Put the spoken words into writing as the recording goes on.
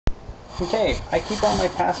Okay, I keep all my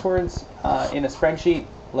passwords in a spreadsheet,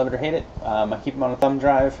 love it or hate it. I keep them on a thumb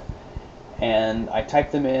drive, and I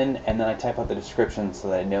type them in, and then I type out the description so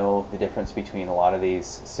that I know the difference between a lot of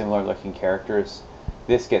these similar looking characters.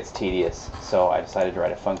 This gets tedious, so I decided to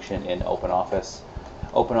write a function in OpenOffice.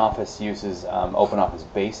 OpenOffice uses OpenOffice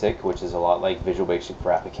Basic, which is a lot like Visual Basic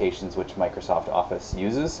for applications, which Microsoft Office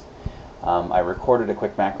uses. I recorded a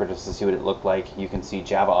quick macro just to see what it looked like. You can see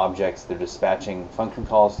Java objects. They're dispatching function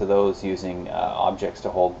calls to those using objects to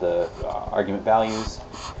hold the argument values.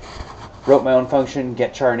 Wrote my own function,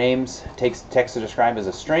 getCharNames, takes text to describe as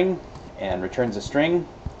a string and returns a string.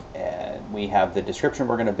 And we have the description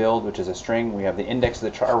we're going to build, which is a string. We have the index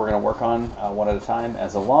of the char we're going to work on one at a time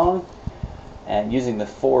as a long. And using the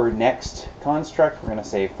for next construct, we're going to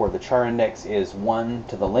say for the char index is 1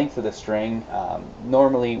 to the length of the string.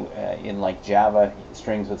 Normally, in like Java,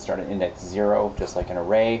 strings would start at index 0, just like an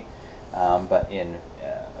array. But in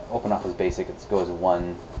OpenOffice Basic, it goes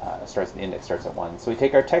 1. The index starts at 1. So we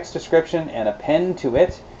take our text description and append to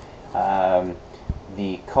it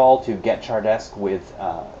the call to getCharDesk with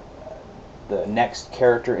the next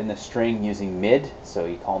character in the string using mid. So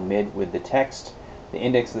you call mid with the text. The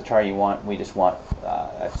index of the char you want, we just want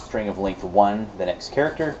a string of length 1, the next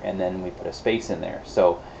character, and then we put a space in there.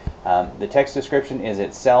 So the text description is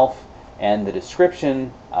itself, and the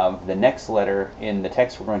description of the next letter in the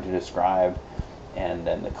text we're going to describe, and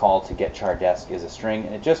then the call to getCharDesk is a string,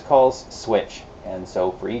 and it just calls switch. And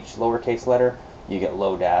so for each lowercase letter, you get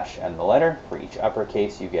low dash and the letter. For each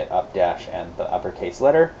uppercase, you get up dash and the uppercase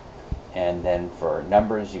letter. And then for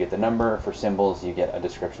numbers, you get the number. For symbols, you get a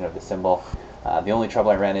description of the symbol. The only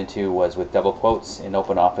trouble I ran into was with double quotes. In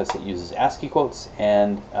OpenOffice, it uses ASCII quotes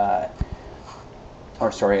and,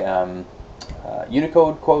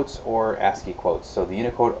 Unicode quotes or ASCII quotes. So the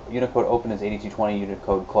Unicode open is 8220,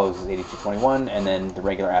 Unicode close is 8221, and then the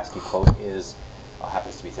regular ASCII quote is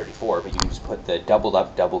happens to be 34. But you can just put the doubled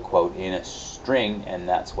up double quote in a string, and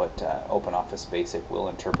that's what OpenOffice Basic will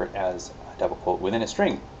interpret as a double quote within a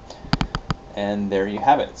string. And there you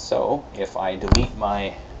have it. So if I delete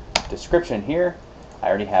my description here, I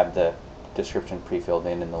already have the description pre-filled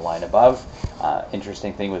in the line above.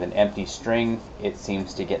 Interesting thing with an empty string, it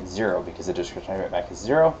seems to get 0 because the description I write back is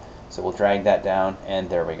 0. So we'll drag that down, and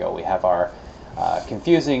there we go. We have our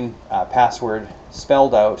confusing password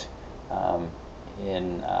spelled out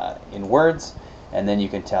in words, and then you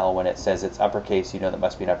can tell when it says it's uppercase, you know that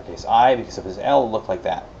must be an uppercase I, because if it's L, it'll look like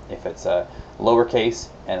that. If it's a lowercase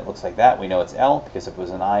and it looks like that, we know it's L, because if it was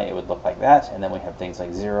an I, it would look like that. And then we have things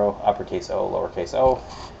like 0, uppercase O, lowercase o,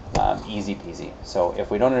 easy peasy. So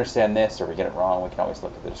if we don't understand this or we get it wrong, we can always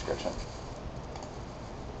look at the description.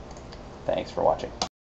 Thanks for watching.